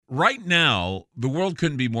right now, the world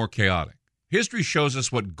couldn't be more chaotic. History shows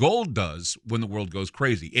us what gold does when the world goes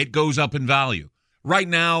crazy. It goes up in value. Right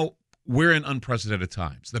now, we're in unprecedented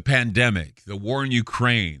times. The pandemic, the war in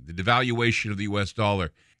Ukraine, the devaluation of the U.S.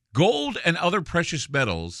 dollar. Gold and other precious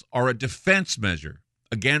metals are a defense measure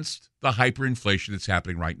against the hyperinflation that's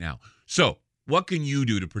happening right now. So, what can you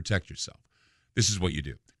do to protect yourself? This is what you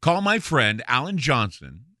do. Call my friend Alan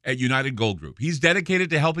Johnson at United Gold Group. He's dedicated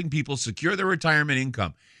to helping people secure their retirement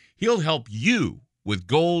income. He'll help you with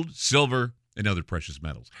gold, silver, and other precious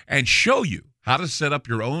metals and show you how to set up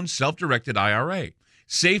your own self-directed IRA.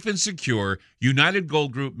 Safe and secure, United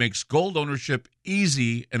Gold Group makes gold ownership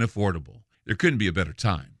easy and affordable. There couldn't be a better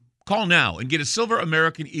time. Call now and get a Silver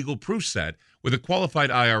American Eagle proof set with a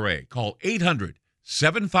qualified IRA. Call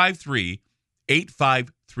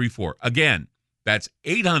 800-753-8534. Again, that's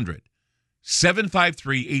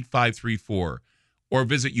 800-753-8534. Or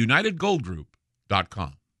visit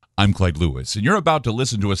UnitedGoldGroup.com. I'm Clyde Lewis, and you're about to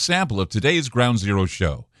listen to a sample of today's Ground Zero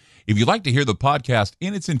show. If you'd like to hear the podcast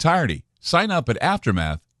in its entirety, sign up at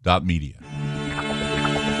Aftermath.media.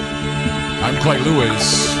 I'm Clyde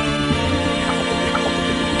Lewis,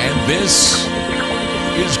 and this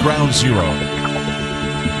is Ground Zero.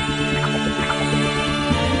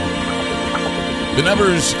 The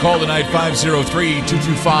numbers, call tonight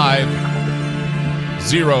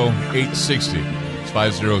 503-225-0860. It's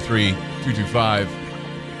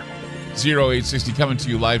 503-225-0860. Coming to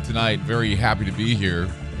you live tonight. Very happy to be here.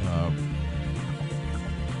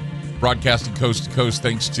 Broadcasting coast to coast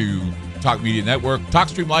thanks to Talk Media Network.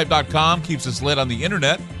 TalkStreamLive.com keeps us lit on the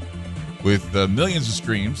internet with millions of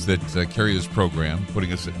streams that carry this program,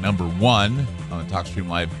 putting us at number one on the TalkStream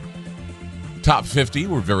Live Top 50.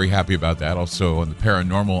 We're very happy about that. Also on the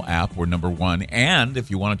Paranormal app, we're number one. And if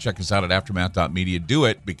you want to check us out at Aftermath.media, do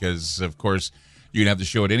it because, of course, you can have the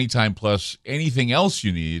show at any time, plus anything else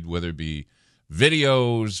you need, whether it be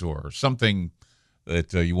videos or something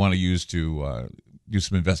that you want to use to do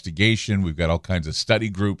some investigation. We've got all kinds of study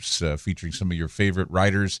groups featuring some of your favorite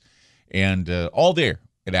writers, and all there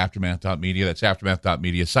at Aftermath.media. That's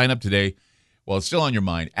Aftermath.media. Sign up today while it's still on your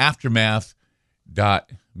mind.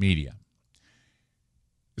 Aftermath.media.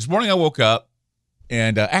 This morning I woke up,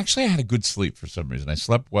 and actually I had a good sleep for some reason. I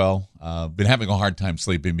slept well. Been having a hard time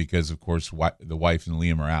sleeping because, of course, the wife and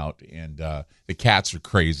Liam are out, and the cats are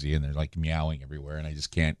crazy, and they're like meowing everywhere, and I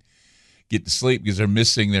just can't get to sleep because they're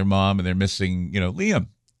missing their mom and they're missing, Liam.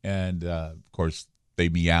 And, of course, they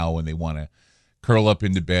meow when they want to curl up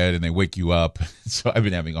into bed and they wake you up. So I've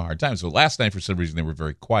been having a hard time. So last night, for some reason, they were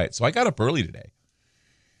very quiet. So I got up early today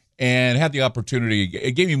and had the opportunity.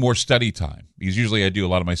 It gave me more study time because usually I do a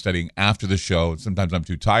lot of my studying after the show. Sometimes I'm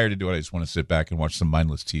too tired to do it. I just want to sit back and watch some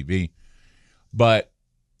mindless TV. But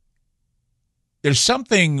there's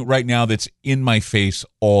something right now that's in my face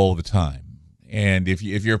all the time. And if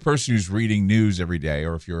you're a person who's reading news every day,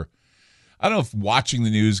 or if you're, I don't know if watching the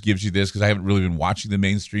news gives you this, because I haven't really been watching the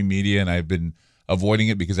mainstream media, and I've been avoiding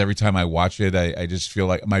it because every time I watch it, I just feel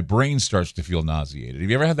like my brain starts to feel nauseated. Have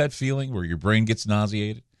you ever had that feeling where your brain gets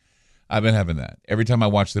nauseated? I've been having that. Every time I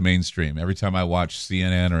watch the mainstream, every time I watch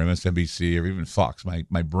CNN or MSNBC or even Fox,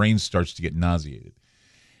 my brain starts to get nauseated.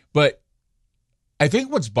 But I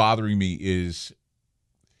think what's bothering me is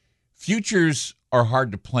futures are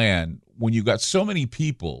hard to plan when you've got so many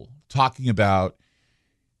people talking about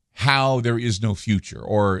how there is no future,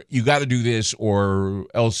 or you got to do this or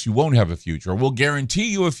else you won't have a future, or we'll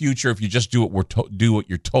guarantee you a future if you just do what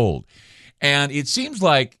you're told. And it seems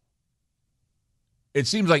like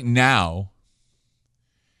now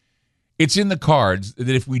it's in the cards that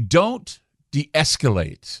if we don't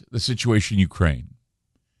de-escalate the situation in Ukraine,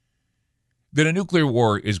 then a nuclear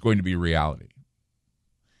war is going to be a reality.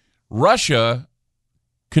 Russia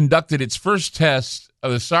conducted its first test of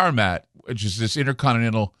the Sarmat, which is this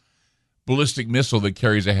intercontinental ballistic missile that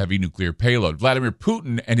carries a heavy nuclear payload. Vladimir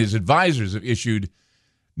Putin and his advisors have issued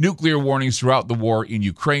nuclear warnings throughout the war in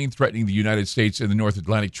Ukraine, threatening the United States and the North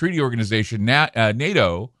Atlantic Treaty Organization,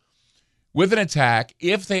 NATO, with an attack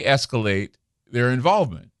if they escalate their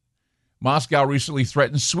involvement. Moscow recently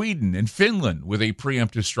threatened Sweden and Finland with a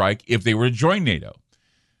preemptive strike if they were to join NATO.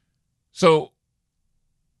 So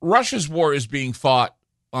Russia's war is being fought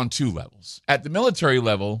on two levels. At the military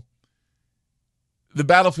level, the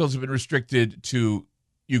battlefields have been restricted to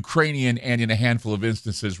Ukrainian and, in a handful of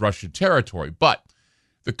instances, Russian territory. But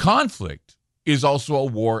the conflict is also a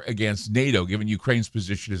war against NATO, given Ukraine's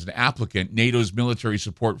position as an applicant, NATO's military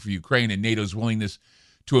support for Ukraine, and NATO's willingness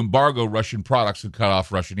to embargo Russian products and cut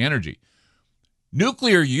off Russian energy.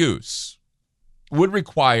 Nuclear use would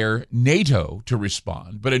require NATO to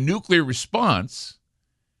respond, but a nuclear response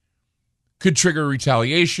could trigger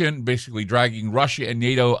retaliation, basically dragging Russia and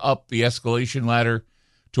NATO up the escalation ladder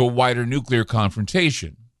to a wider nuclear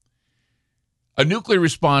confrontation. A nuclear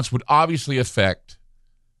response would obviously affect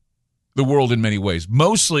the world in many ways.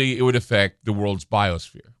 Mostly, it would affect the world's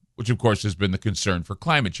biosphere, which, of course, has been the concern for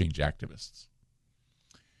climate change activists.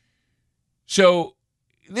 So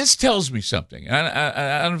this tells me something.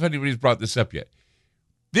 I don't know if anybody's brought this up yet.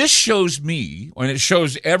 This shows me, and it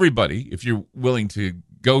shows everybody, if you're willing to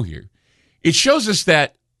go here, it shows us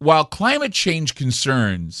that while climate change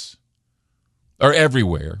concerns are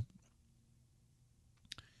everywhere,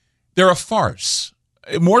 they're a farce.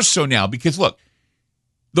 More so now because, look,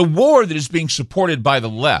 the war that is being supported by the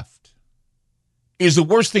left is the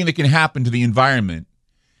worst thing that can happen to the environment,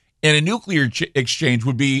 and a nuclear exchange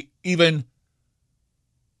would be even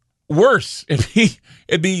worse.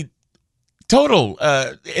 It'd be total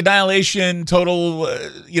annihilation, total,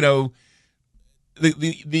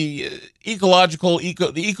 the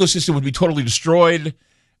ecosystem would be totally destroyed.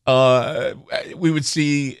 We would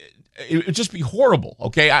see, it would just be horrible,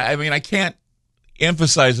 okay? I mean, I can't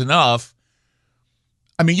emphasize enough.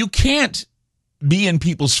 I mean, you can't be in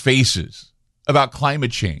people's faces about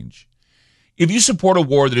climate change if you support a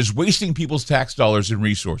war that is wasting people's tax dollars and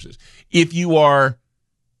resources. If you are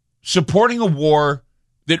supporting a war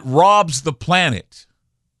that robs the planet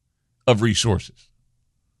of resources.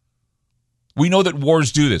 We know that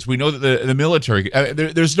wars do this. We know that the military,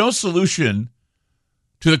 there's no solution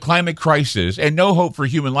to the climate crisis and no hope for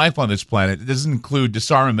human life on this planet. It doesn't include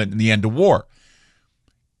disarmament and the end of war.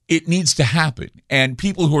 It needs to happen. And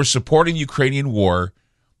people who are supporting the Ukrainian war,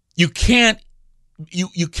 you can't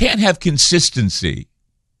have consistency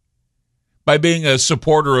by being a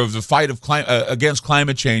supporter of the fight of against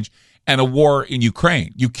climate change and a war in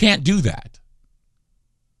Ukraine. You can't do that.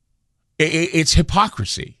 It's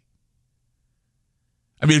hypocrisy.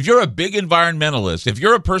 I mean, if you're a big environmentalist, if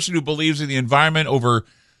you're a person who believes in the environment over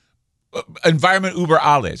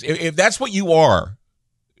alles, if that's what you are,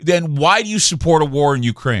 then why do you support a war in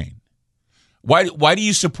Ukraine? Why do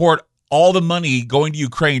you support all the money going to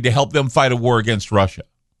Ukraine to help them fight a war against Russia?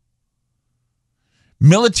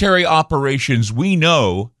 Military operations, we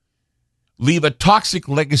know, leave a toxic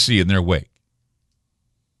legacy in their wake.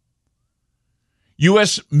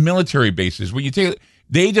 U.S. military bases, when you take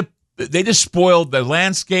they despoil the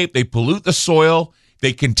landscape, they pollute the soil,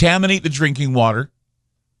 they contaminate the drinking water.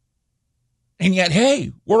 And yet,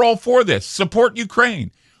 hey, we're all for this. Support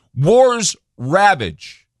Ukraine. Wars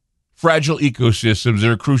ravage fragile ecosystems that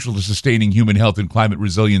are crucial to sustaining human health and climate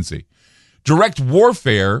resiliency. Direct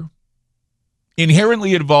warfare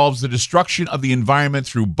inherently involves the destruction of the environment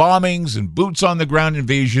through bombings and boots-on-the-ground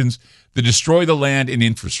invasions that destroy the land and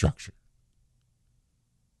infrastructure.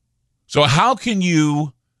 So how can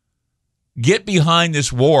you get behind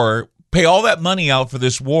this war, pay all that money out for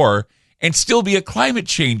this war, and still be a climate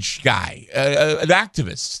change guy, an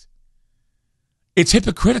activist? It's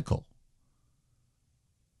hypocritical.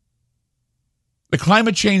 The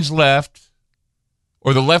climate change left,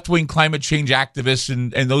 or the left-wing climate change activists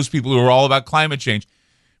and those people who are all about climate change,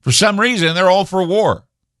 for some reason, they're all for war.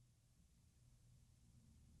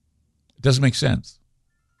 It doesn't make sense.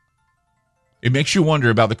 It makes you wonder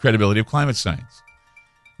about the credibility of climate science.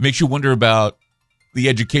 It makes you wonder about the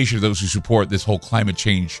education of those who support this whole climate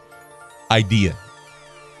change idea.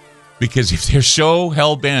 Because if they're so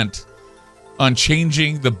hell-bent on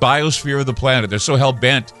changing the biosphere of the planet, they're so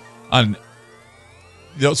hell-bent on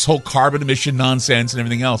this whole carbon emission nonsense and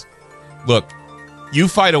everything else. Look, you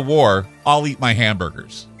fight a war, I'll eat my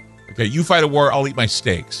hamburgers. Okay, you fight a war, I'll eat my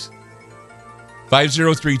steaks.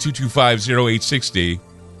 503-225-0860.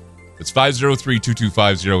 It's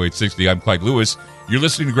 503-225-0860. I'm Clyde Lewis. You're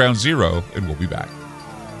listening to Ground Zero, and we'll be back.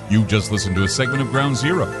 You just listened to a segment of Ground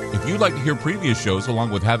Zero. If you'd like to hear previous shows along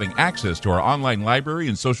with having access to our online library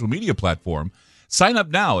and social media platform, sign up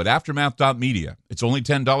now at aftermath.media. It's only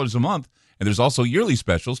 $10 a month, and there's also yearly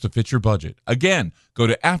specials to fit your budget. Again, go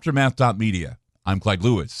to aftermath.media. I'm Clyde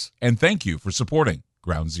Lewis, and thank you for supporting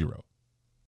Ground Zero.